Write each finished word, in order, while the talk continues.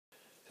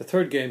The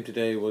third game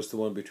today was the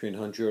one between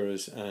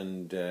Honduras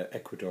and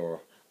Ecuador.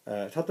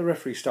 I thought the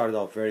referee started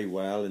off very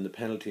well. In the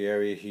penalty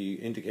area, he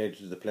indicated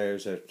to the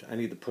players that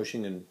any of the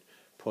pushing and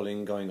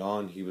pulling going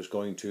on, he was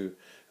going to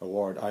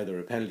award either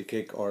a penalty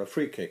kick or a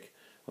free kick.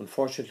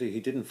 Unfortunately, he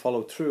didn't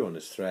follow through on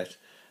his threat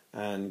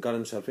and got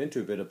himself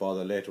into a bit of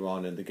bother later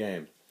on in the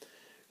game.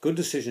 Good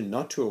decision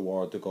not to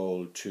award the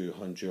goal to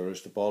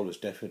Honduras. The ball was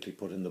definitely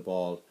put in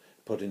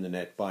the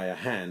net by a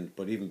hand,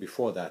 but even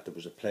before that there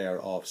was a player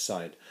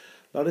offside.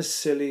 A lot of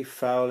silly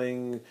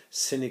fouling,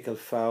 cynical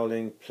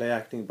fouling, play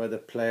acting by the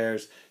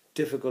players.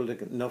 Difficult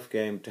enough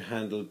game to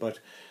handle, but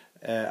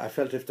I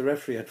felt if the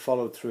referee had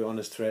followed through on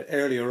his threat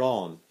earlier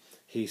on,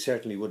 he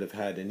certainly would have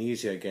had an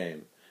easier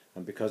game,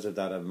 and because of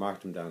that I've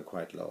marked him down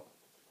quite low.